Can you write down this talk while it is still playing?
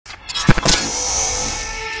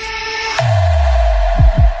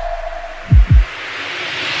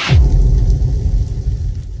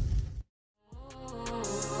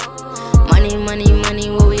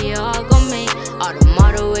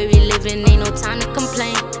time to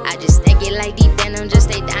complain. I just stack it like deep denim, just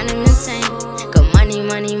stay down and maintain. Cause money,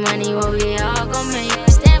 money, money, what we all gon' make.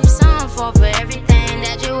 Stand for some, fall for everything.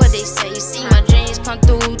 That's just what they say. You see my dreams come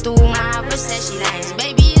through my Versace lanes.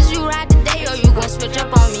 Baby, is you ride today or you gon' switch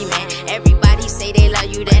up on me, man? Everybody say they love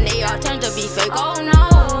you, then they all turn to be fake. Oh no,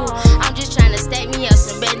 I'm just trying to stack me up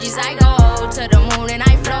some Benjis. I go to the moon and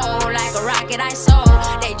I flow like a rocket I soul.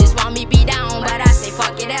 They just want me be down, but I say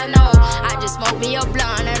fuck it, hell no. I just smoke me a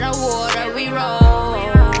blunt in the water, we roll,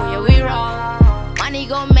 yeah we roll. Money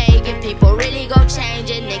gon' make it, people really gon' change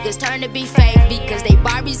it. Niggas turn to be fake because they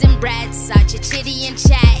Barbies and brats. Out your chitty and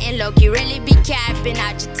chatting, look, you really be capping.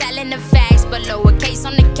 Out you telling the facts, but lowercase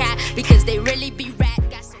on the cap because they really be rat.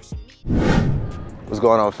 Got social media. What's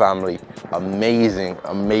going on, family? Amazing,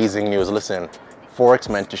 amazing news. Listen, Forex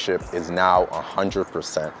mentorship is now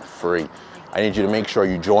 100% free. I need you to make sure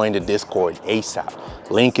you join the Discord ASAP.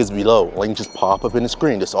 Link is below. Link just pop up in the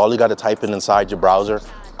screen. That's all you got to type in inside your browser.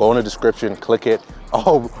 Go in the description, click it.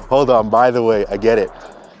 Oh, hold on. By the way, I get it.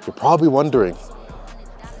 You're probably wondering,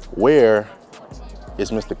 where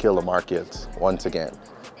is Mr. Killer Markets once again?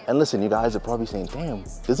 And listen, you guys are probably saying, damn,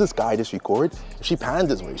 does this guy just record? If she pans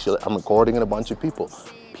this way, I'm recording in a bunch of people.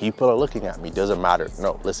 People are looking at me, doesn't matter.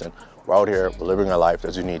 No, listen, we're out here, we're living our life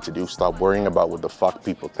as you need to do. Stop worrying about what the fuck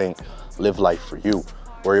people think. Live life for you.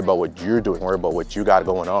 Worry about what you're doing, worry about what you got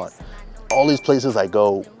going on. All these places I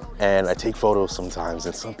go and I take photos sometimes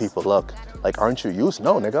and some people look like, aren't you used?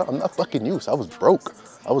 No, nigga, I'm not fucking used. I was broke.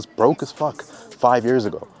 I was broke as fuck 5 years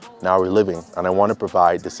ago. Now we're living and I want to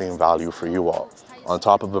provide the same value for you all. On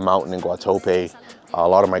top of a mountain in Guatope, a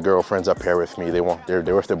lot of my girlfriends up here with me, they're with their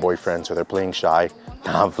boyfriends, so they're playing shy.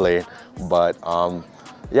 Nah, I'm playing. But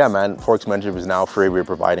yeah, man, Forex mentorship is now free. We're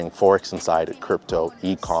providing Forex inside, crypto,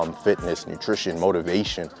 e-com, fitness, nutrition,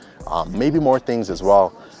 motivation, maybe more things as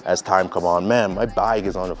well as time come on. Man, my bag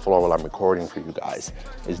is on the floor while I'm recording for you guys.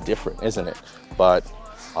 It's different, isn't it? But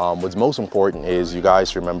what's most important is you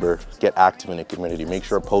guys remember, get active in the community. Make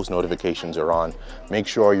sure post notifications are on. Make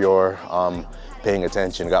sure you're paying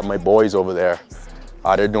attention. Got my boys over there.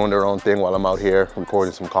 They're doing their own thing while I'm out here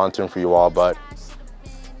recording some content for you all. But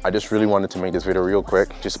I just really wanted to make this video real quick.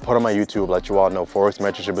 Just put on my YouTube, let you all know Forex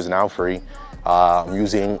mentorship is now free. I'm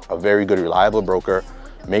using a very good, reliable broker.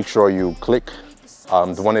 Make sure you click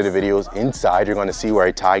one of the videos inside. You're gonna see where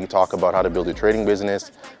I talk about how to build a trading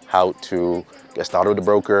business, how to get started with the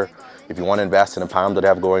broker. If you wanna invest in a pound that I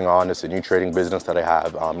have going on, it's a new trading business that I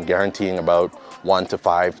have. I'm guaranteeing about 1 to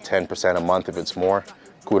 5, 10% a month if it's more.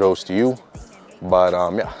 Kudos to you. But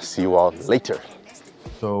yeah, see you all later.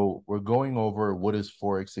 So we're going over what is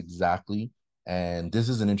Forex exactly. And this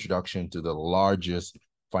is an introduction to the largest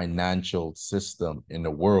financial system in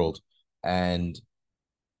the world. And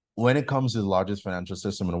when it comes to the largest financial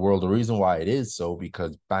system in the world, the reason why it is so,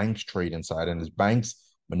 because banks trade inside and as banks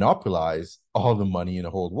monopolize all the money in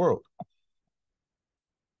the whole world.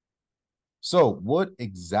 So what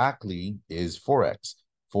exactly is Forex?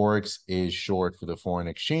 Forex is short for the foreign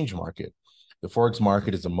exchange market. The Forex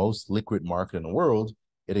market is the most liquid market in the world.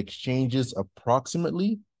 It exchanges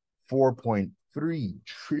approximately $4.3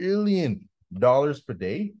 trillion per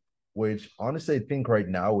day, which honestly, I think right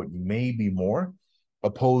now it may be more,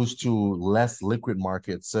 opposed to less liquid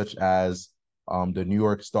markets such as the New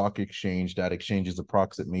York Stock Exchange that exchanges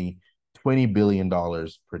approximately $20 billion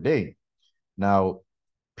per day. Now,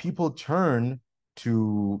 people turn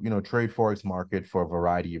to, trade Forex market for a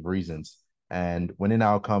variety of reasons. And when it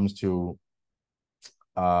now comes to,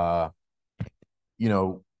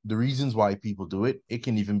 the reasons why people do it, it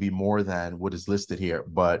can even be more than what is listed here.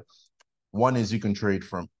 But one is you can trade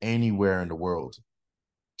from anywhere in the world.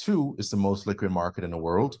 Two, it's the most liquid market in the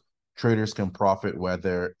world. Traders can profit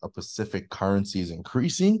whether a specific currency is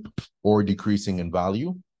increasing or decreasing in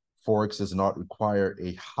value. Forex does not require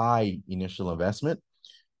a high initial investment.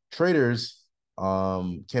 Traders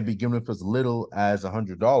can be given for as little as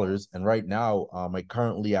 $100. And right now, I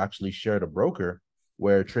currently actually shared a broker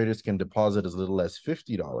where traders can deposit as little as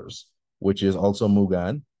 $50, which is also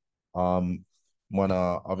Mugan. Want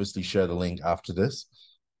to obviously share the link after this.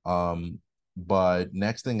 But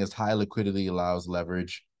next thing is high liquidity allows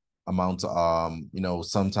leverage amounts.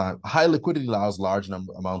 Sometimes high liquidity allows large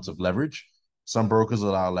amounts of leverage. Some brokers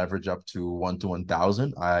allow leverage up to 1 to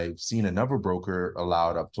 1,000. I've seen another broker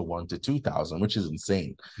allowed up to 1 to 2,000, which is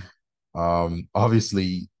insane.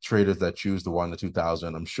 Obviously, traders that choose the 1 to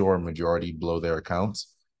 2,000, I'm sure a majority blow their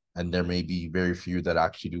accounts, and there may be very few that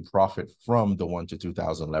actually do profit from the 1 to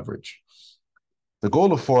 2,000 leverage. The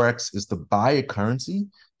goal of Forex is to buy a currency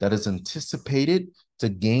that is anticipated to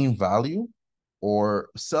gain value or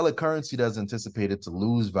sell a currency that is anticipated to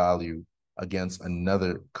lose value against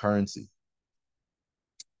another currency.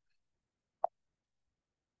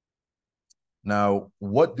 Now,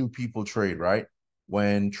 what do people trade, right?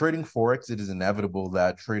 When trading Forex, it is inevitable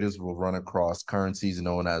that traders will run across currencies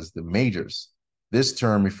known as the majors. This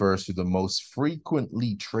term refers to the most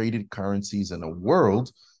frequently traded currencies in the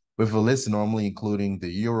world, with a list normally including the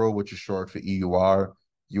euro, which is short for EUR,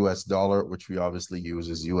 US dollar, which we obviously use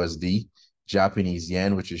as USD, Japanese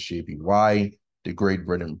yen, which is JPY, the Great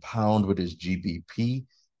Britain pound, which is GBP,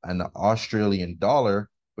 and the Australian dollar,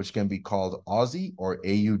 which can be called Aussie or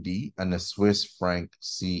AUD, and the Swiss franc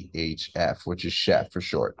CHF, which is chef for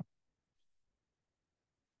short.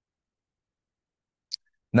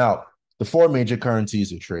 Now, the four major currencies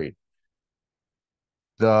to trade.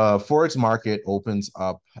 The Forex market opens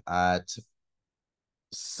up on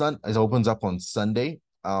Sunday.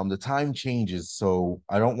 The time changes, so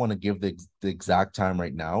I don't want to give the exact time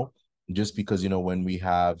right now, just because when we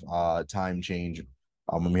have time change,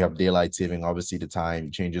 when we have daylight saving, obviously the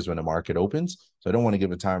time changes when the market opens. So I don't want to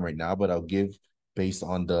give a time right now, but I'll give based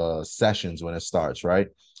on the sessions when it starts, right?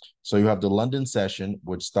 So you have the London session,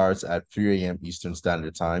 which starts at 3 a.m. Eastern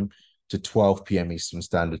Standard Time to 12 p.m. Eastern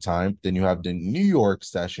Standard Time. Then you have the New York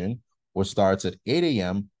session, which starts at 8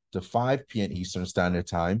 a.m. to 5 p.m. Eastern Standard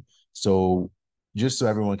Time. So just so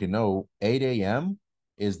everyone can know, 8 a.m.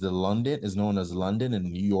 is known as London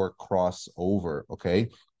and New York crossover. Okay.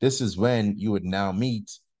 This is when you would now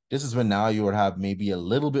meet. This is when now you would have maybe a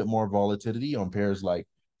little bit more volatility on pairs like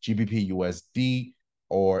GBP USD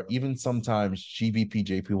or even sometimes GBP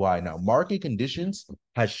JPY. Now, market conditions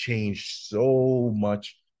has changed so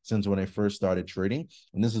much since when I first started trading.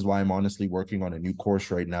 And this is why I'm honestly working on a new course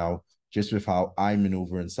right now, just with how I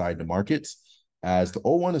maneuver inside the markets. As the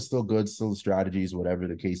O1 is still good, still the strategies, whatever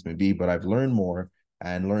the case may be, but I've learned more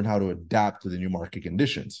and learned how to adapt to the new market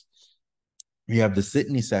conditions. We have the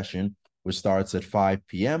Sydney session, which starts at 5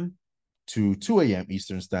 p.m. to 2 a.m.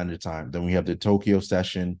 Eastern Standard Time. Then we have the Tokyo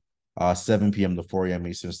session, 7 p.m. to 4 a.m.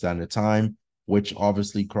 Eastern Standard Time, which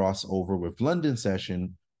obviously cross over with London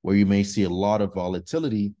session, where you may see a lot of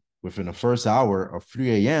volatility within the first hour of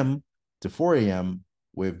 3 a.m. to 4 a.m.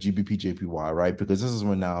 with GBP JPY, right? Because this is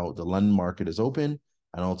when now the London market is open,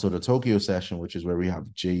 and also the Tokyo session, which is where we have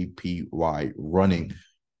JPY running.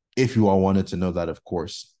 If you all wanted to know that, of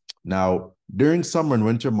course. Now, during summer and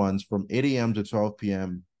winter months, from 8 a.m. to 12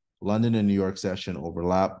 p.m., London and New York session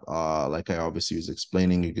overlap. Like I obviously was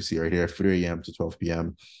explaining, you can see right here, 3 a.m. to 12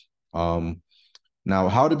 p.m. Now,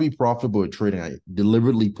 how to be profitable at trading. I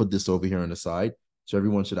deliberately put this over here on the side. So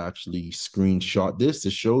everyone should actually screenshot this.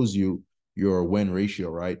 It shows you your win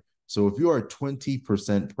ratio, right? So if you are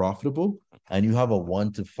 20% profitable and you have a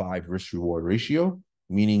 1-to-5 risk reward ratio,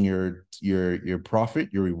 meaning your profit,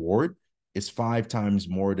 your reward is 5 times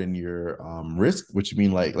more than your risk, which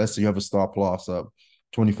means like, let's say you have a stop loss of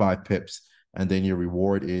 25 pips and then your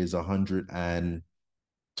reward is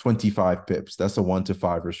 125 pips. That's a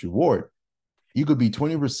 1-to-5 risk reward. You could be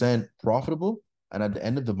 20% profitable, and at the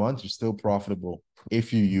end of the month, you're still profitable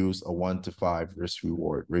if you use a 1-to-5 risk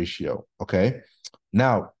reward ratio. Okay.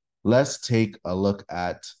 Now let's take a look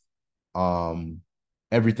at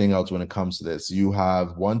everything else when it comes to this. You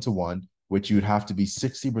have 1-to-1, which you'd have to be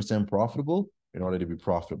 60% profitable in order to be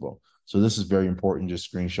profitable. So this is very important.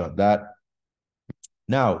 Just screenshot that.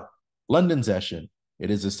 Now, London session.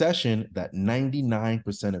 It is a session that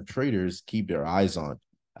 99% of traders keep their eyes on,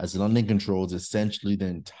 as London controls essentially the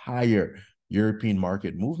entire European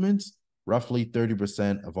market movements. Roughly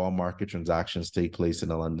 30% of all market transactions take place in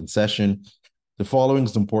the London session. The following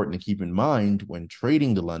is important to keep in mind when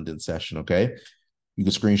trading the London session, okay? You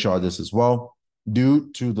can screenshot this as well.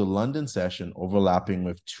 Due to the London session overlapping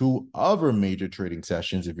with 2 other major trading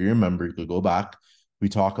sessions, if you remember, you could go back. We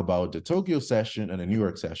talk about the Tokyo session and the New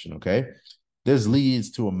York session, okay? This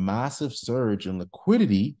leads to a massive surge in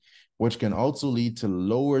liquidity, which can also lead to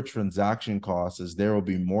lower transaction costs as there will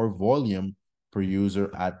be more volume per user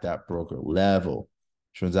at that broker level.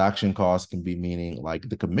 Transaction costs can be meaning like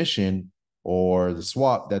the commission or the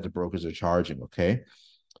swap that the brokers are charging, okay?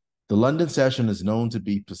 The London session is known to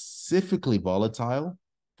be specifically volatile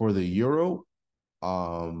for the euro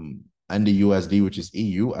and the USD, which is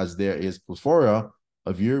EU, as there is plethora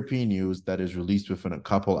of European news that is released within a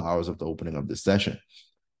couple hours of the opening of the session.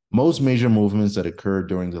 Most major movements that occurred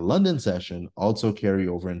during the London session also carry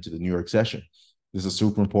over into the New York session. This is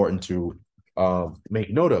super important to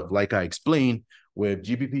make note of, like I explained with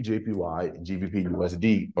GBP JPY and GBP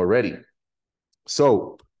USD already.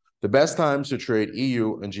 So the best times to trade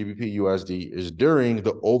EU and GBP USD is during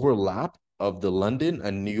the overlap of the London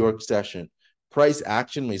and New York session. Price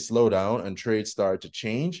action may slow down and trades start to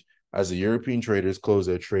change as the European traders close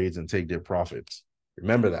their trades and take their profits.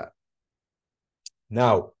 Remember that.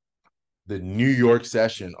 Now, the New York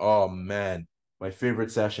session, oh man, my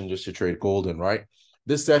favorite session just to trade gold in, right?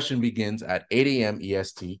 This session begins at 8 a.m.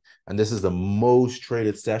 EST, and this is the most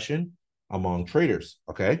traded session among traders,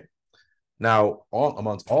 okay? Now,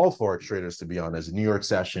 amongst all Forex traders, to be honest, New York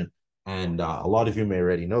session, and a lot of you may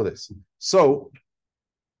already know this. So,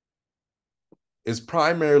 is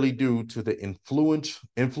primarily due to the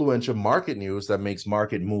influential market news that makes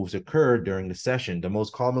market moves occur during the session. The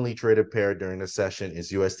most commonly traded pair during the session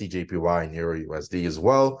is USD JPY and Euro USD, as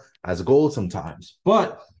well as gold sometimes.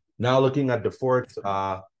 But now looking at the Forex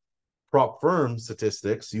prop firm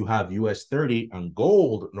statistics, you have US 30 and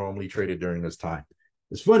gold normally traded during this time.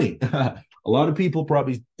 It's funny. A lot of people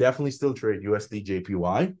probably definitely still trade USD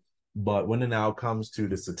JPY, but when it now comes to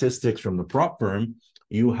the statistics from the prop firm,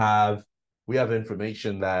 we have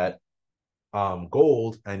information that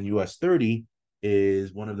gold and US 30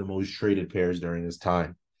 is one of the most traded pairs during this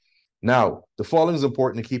time. Now, the following is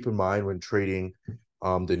important to keep in mind when trading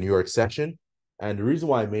the New York session. And the reason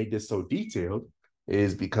why I made this so detailed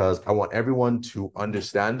is because I want everyone to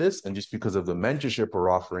understand this. And just because of the mentorship we're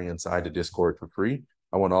offering inside the Discord for free,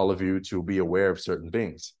 I want all of you to be aware of certain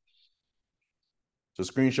things. So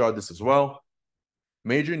screenshot this as well.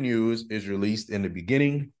 Major news is released in the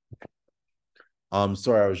beginning.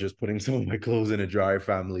 Sorry, I was just putting some of my clothes in a dryer,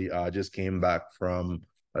 family. Just came back from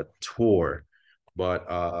a tour.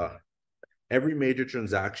 But every major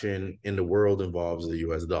transaction in the world involves the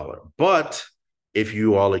US dollar. But if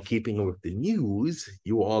you all are keeping with the news,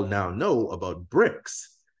 you all now know about BRICS.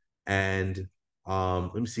 And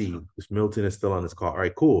let me see if Milton is still on this call. All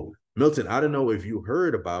right, cool. Milton, I don't know if you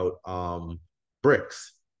heard about BRICS,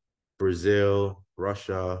 Brazil,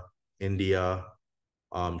 Russia, India,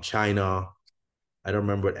 China. I don't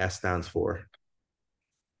remember what S stands for.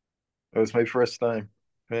 It was my first time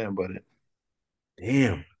hearing about it.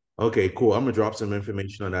 Damn. Okay, cool. I'm gonna drop some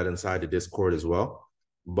information on that inside the Discord as well.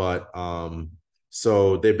 But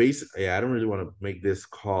so they're basically, I don't really want to make this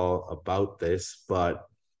call about this, but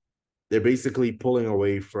they're basically pulling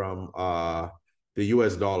away from the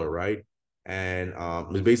US dollar, right? And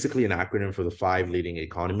it's basically an acronym for the 5 leading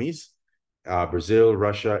economies: Brazil,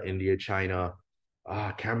 Russia, India, China.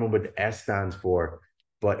 I can't remember what the S stands for,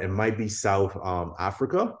 but it might be South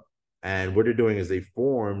Africa. And what they're doing is they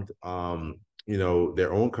formed,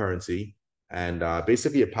 their own currency, and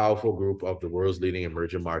basically a powerful group of the world's leading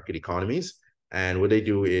emerging market economies. And what they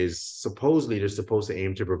do is they're supposed to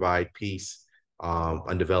aim to provide peace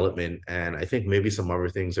and development, and I think maybe some other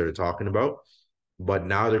things that they're talking about. But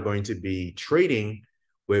now they're going to be trading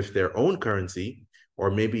with their own currency,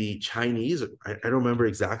 or maybe Chinese. I don't remember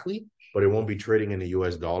exactly, but it won't be trading in the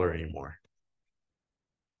US dollar anymore.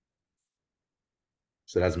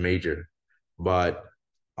 So that's major. But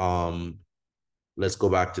let's go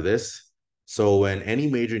back to this. So when any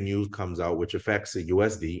major news comes out which affects the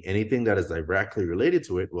USD, anything that is directly related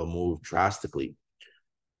to it will move drastically.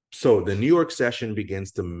 So the New York session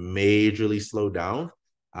begins to majorly slow down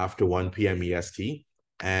after 1 p.m. EST,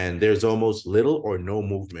 and there's almost little or no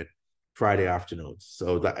movement Friday afternoons.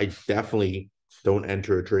 So that I definitely don't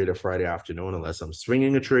enter a trade a Friday afternoon unless I'm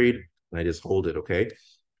swinging a trade and I just hold it, okay?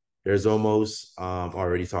 There's almost,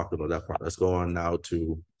 already talked about that part. Let's go on now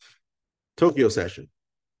to Tokyo session.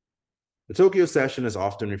 The Tokyo session is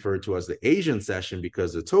often referred to as the Asian session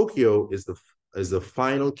because the Tokyo is the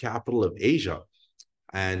final capital of Asia.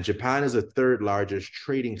 And Japan is the 3rd largest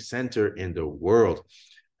trading center in the world.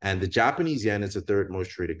 And the Japanese yen is the 3rd most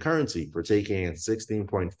traded currency, partaking in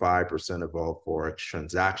 16.5% of all Forex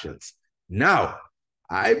transactions. Now,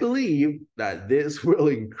 I believe that this will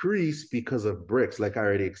increase because of BRICS, like I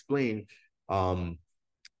already explained,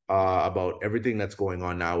 about everything that's going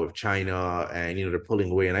on now with China, and they're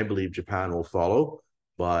pulling away, and I believe Japan will follow,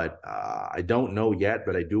 but I don't know yet,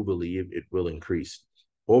 but I do believe it will increase.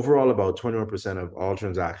 Overall, about 21% of all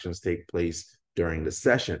transactions take place during the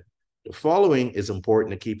session. The following is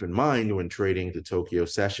important to keep in mind when trading the Tokyo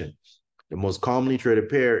session. The most commonly traded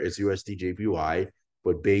pair is USD JPY,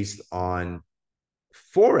 but based on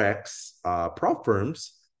Forex prop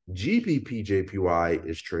firms, GBP JPY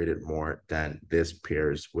is traded more than this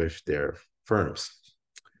pairs with their firms.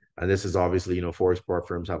 And this is obviously, Forex prop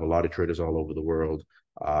firms have a lot of traders all over the world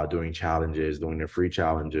doing challenges, doing their free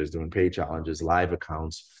challenges, doing paid challenges, live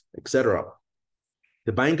accounts, etc.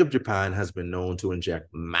 The Bank of Japan has been known to inject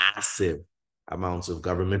massive amounts of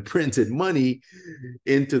government printed money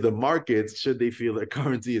into the markets should they feel their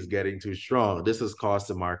currency is getting too strong. This has caused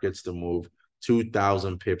the markets to move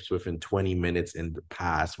 2,000 pips within 20 minutes in the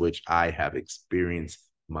past, which I have experienced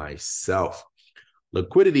myself.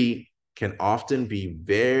 Liquidity can often be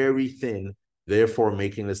very thin, therefore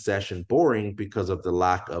making the session boring because of the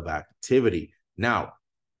lack of activity. Now,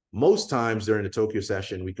 Most times during the Tokyo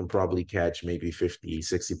session, we can probably catch maybe 50,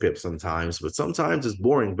 60 pips sometimes, but sometimes it's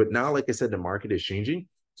boring. But now, like I said, the market is changing.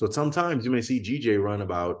 So sometimes you may see GJ run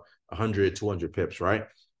about 100, 200 pips, right?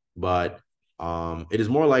 But it is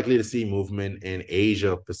more likely to see movement in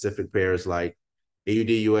Asia Pacific pairs like AUD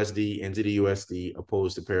USD, NZD USD,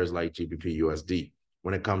 opposed to pairs like GBP USD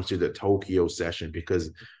when it comes to the Tokyo session,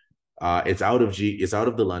 because it's out of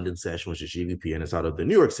the London session, which is GBP, and it's out of the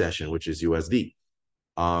New York session, which is USD.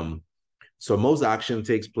 So most action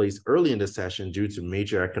takes place early in the session due to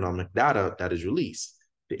major economic data that is released.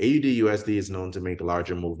 The AUD USD is known to make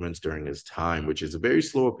larger movements during this time, which is a very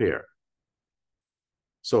slow pair.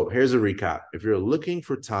 So here's a recap. If you're looking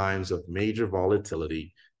for times of major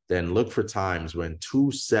volatility, then look for times when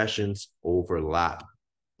two sessions overlap.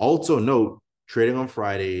 Also note, trading on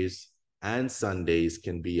Fridays and Sundays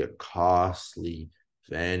can be a costly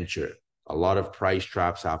venture. A lot of price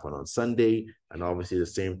traps happen on Sunday, and obviously the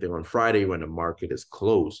same thing on Friday when the market is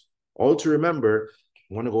closed. All to remember,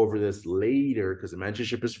 I want to go over this later because the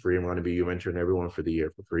mentorship is free. I'm going to be mentoring everyone for the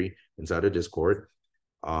year for free inside of Discord.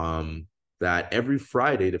 That every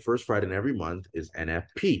Friday, the first Friday in every month is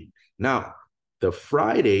NFP. Now, the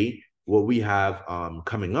Friday, what we have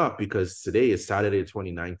coming up, because today is Saturday, the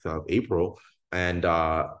 29th of April, and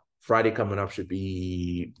Friday coming up should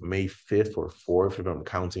be May 5th or 4th, if I'm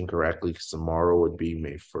counting correctly, because tomorrow would be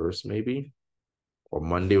May 1st, maybe, or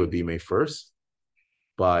Monday would be May 1st.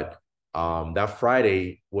 But that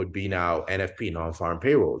Friday would be now NFP, non-farm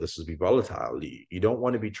payroll. This would be volatile. You don't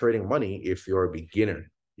want to be trading money if you're a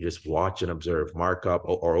beginner. You just watch and observe, mark up,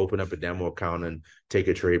 or open up a demo account and take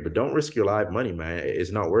a trade. But don't risk your live money, man.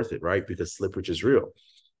 It's not worth it, right? Because slippage is real,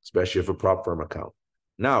 especially if a prop firm account.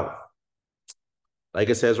 Now, like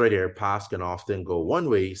it says right here, past can often go one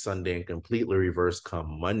way Sunday and completely reverse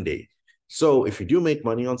come Monday. So if you do make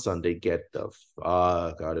money on Sunday, get the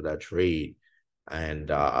fuck out of that trade and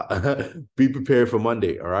be prepared for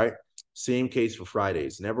Monday, all right? Same case for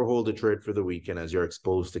Fridays. Never hold a trade for the weekend as you're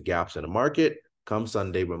exposed to gaps in the market. Come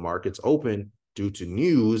Sunday when markets open due to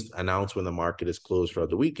news announced when the market is closed for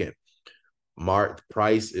the weekend.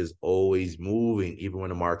 Price is always moving, even when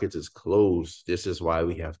the market is closed. This is why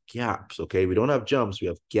we have gaps, okay? We don't have jumps, we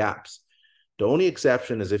have gaps. The only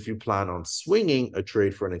exception is if you plan on swinging a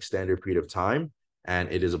trade for an extended period of time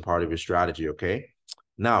and it is a part of your strategy, okay?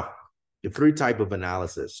 Now, the three type of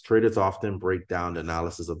analysis. Traders often break down the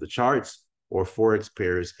analysis of the charts or Forex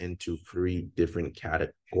pairs into three different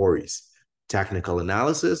categories: technical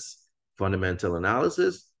analysis, fundamental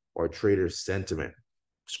analysis, or trader sentiment.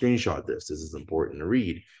 Screenshot this. This is important to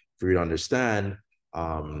read for you to understand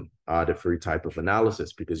the three type of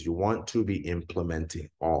analysis, because you want to be implementing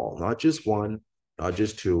all, not just one, not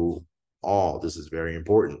just two, all. This is very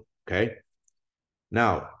important, okay?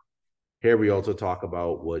 Now, here we also talk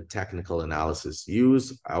about what technical analysis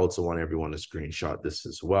use. I also want everyone to screenshot this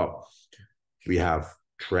as well. We have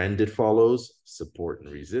trend it follows, support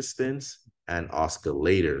and resistance, and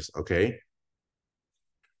oscillators, okay?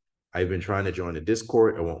 I've been trying to join the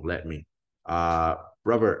Discord. It won't let me.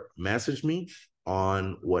 Brother, message me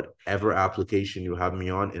on whatever application you have me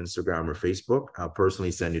on, Instagram or Facebook. I'll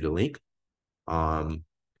personally send you the link.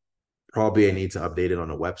 Probably I need to update it on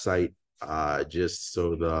the website just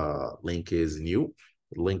so the link is new.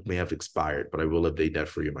 The link may have expired, but I will update that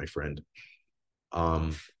for you, my friend.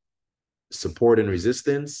 Support and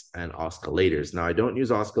resistance and oscillators. Now, I don't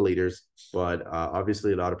use oscillators, but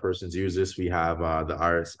obviously a lot of persons use this. We have the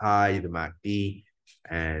RSI, the MACD,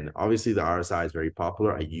 and obviously the RSI is very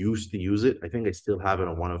popular. I used to use it. I think I still have it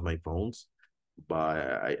on one of my phones,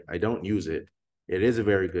 but I don't use it. It is a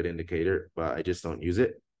very good indicator, but I just don't use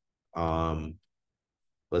it.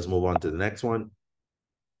 Let's move on to the next one.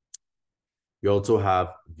 You also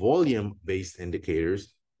have volume-based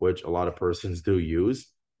indicators, which a lot of persons do use.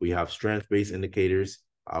 We have strength-based indicators,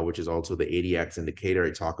 which is also the ADX indicator. I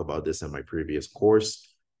talk about this in my previous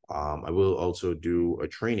course. I will also do a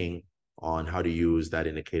training on how to use that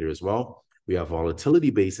indicator as well. We have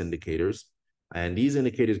volatility-based indicators, and these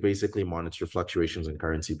indicators basically monitor fluctuations in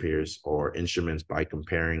currency pairs or instruments by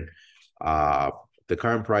comparing the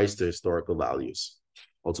current price to historical values.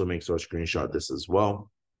 Also make sure to screenshot this as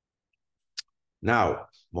well. Now,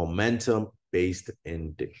 momentum-based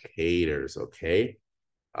indicators, okay?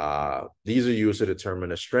 These are used to determine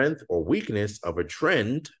the strength or weakness of a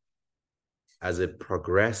trend as it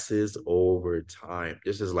progresses over time.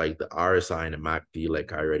 This is like the RSI and the MACD,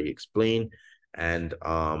 like I already explained. And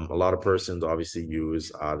a lot of persons obviously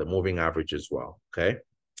use the moving average as well, okay?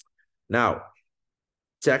 Now,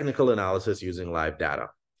 technical analysis using live data.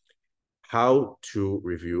 how to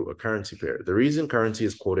review a currency pair. The reason currency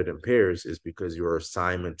is quoted in pairs is because you are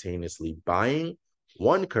simultaneously buying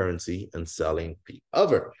one currency and selling the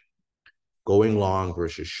other. Going long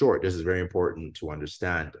versus short. This is very important to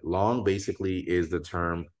understand. Long basically is the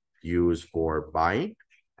term used for buying,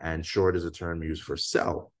 and short is a term used for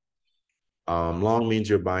sell. Long means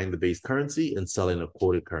you're buying the base currency and selling a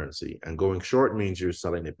quoted currency. And going short means you're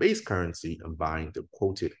selling a base currency and buying the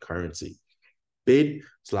quoted currency.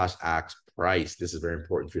 Bid/ask price. This is very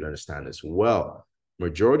important for you to understand as well.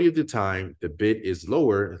 Majority of the time, the bid is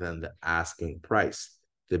lower than the asking price.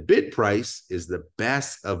 The bid price is the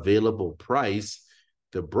best available price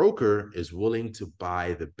the broker is willing to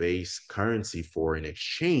buy the base currency for in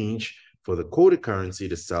exchange for the quoted currency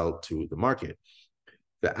to sell to the market.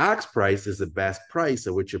 The ask price is the best price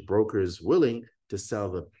at which a broker is willing to sell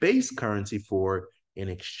the base currency for in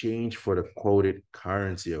exchange for the quoted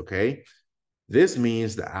currency, okay? This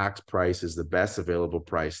means the ask price is the best available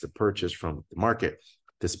price to purchase from the market.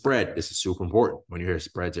 The spread, this is super important. When you hear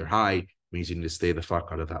spreads are high, means you need to stay the fuck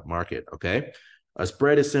out of that market, okay? A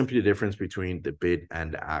spread is simply the difference between the bid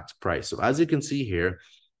and the ask price. So as you can see here,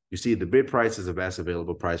 you see the bid price is the best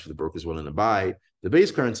available price for the brokers willing to buy the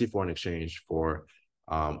base currency for an exchange for,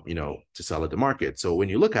 to sell at the market. So when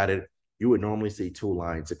you look at it, you would normally see two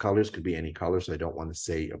lines. The colors could be any color, so I don't want to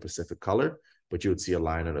say a specific color, but you would see a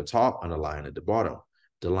line at the top and a line at the bottom.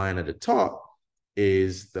 The line at the top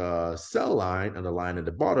is the sell line, and the line at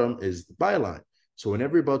the bottom is the buy line. So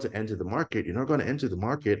whenever you're about to enter the market, you're not going to enter the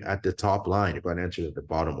market at the top line. You're going to enter at the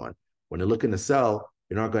bottom one. When you're looking to sell,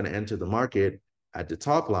 you're not going to enter the market at the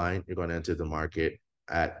top line. You're going to enter the market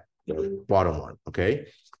at the bottom one, okay?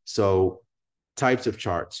 So types of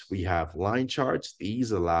charts. We have line charts.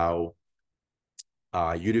 These allow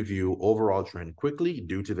you to view overall trend quickly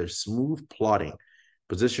due to their smooth plotting.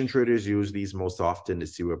 Position traders use these most often to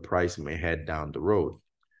see where price may head down the road.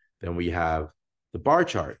 Then we have the bar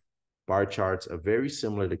chart. Bar charts are very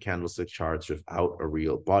similar to candlestick charts without a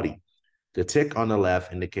real body. The tick on the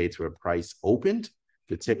left indicates where price opened.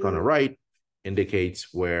 The tick on the right indicates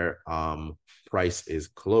where price is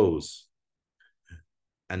closed.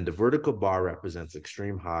 And the vertical bar represents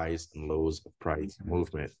extreme highs and lows of price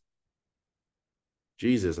movement.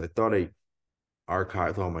 Jesus, I thought I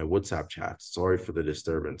archived all my WhatsApp chats. Sorry for the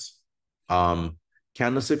disturbance.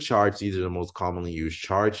 Candlestick charts, these are the most commonly used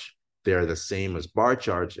charts. They're the same as bar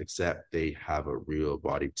charts, except they have a real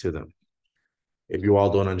body to them. If you all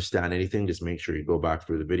don't understand anything, just make sure you go back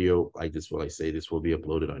through the video. Like this, what I say, this will be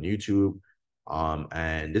uploaded on YouTube.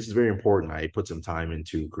 And this is very important. I put some time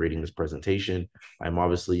into creating this presentation. I'm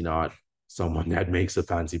obviously not someone that makes a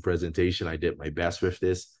fancy presentation. I did my best with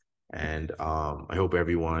this. And I hope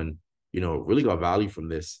everyone, really got value from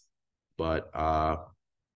this. But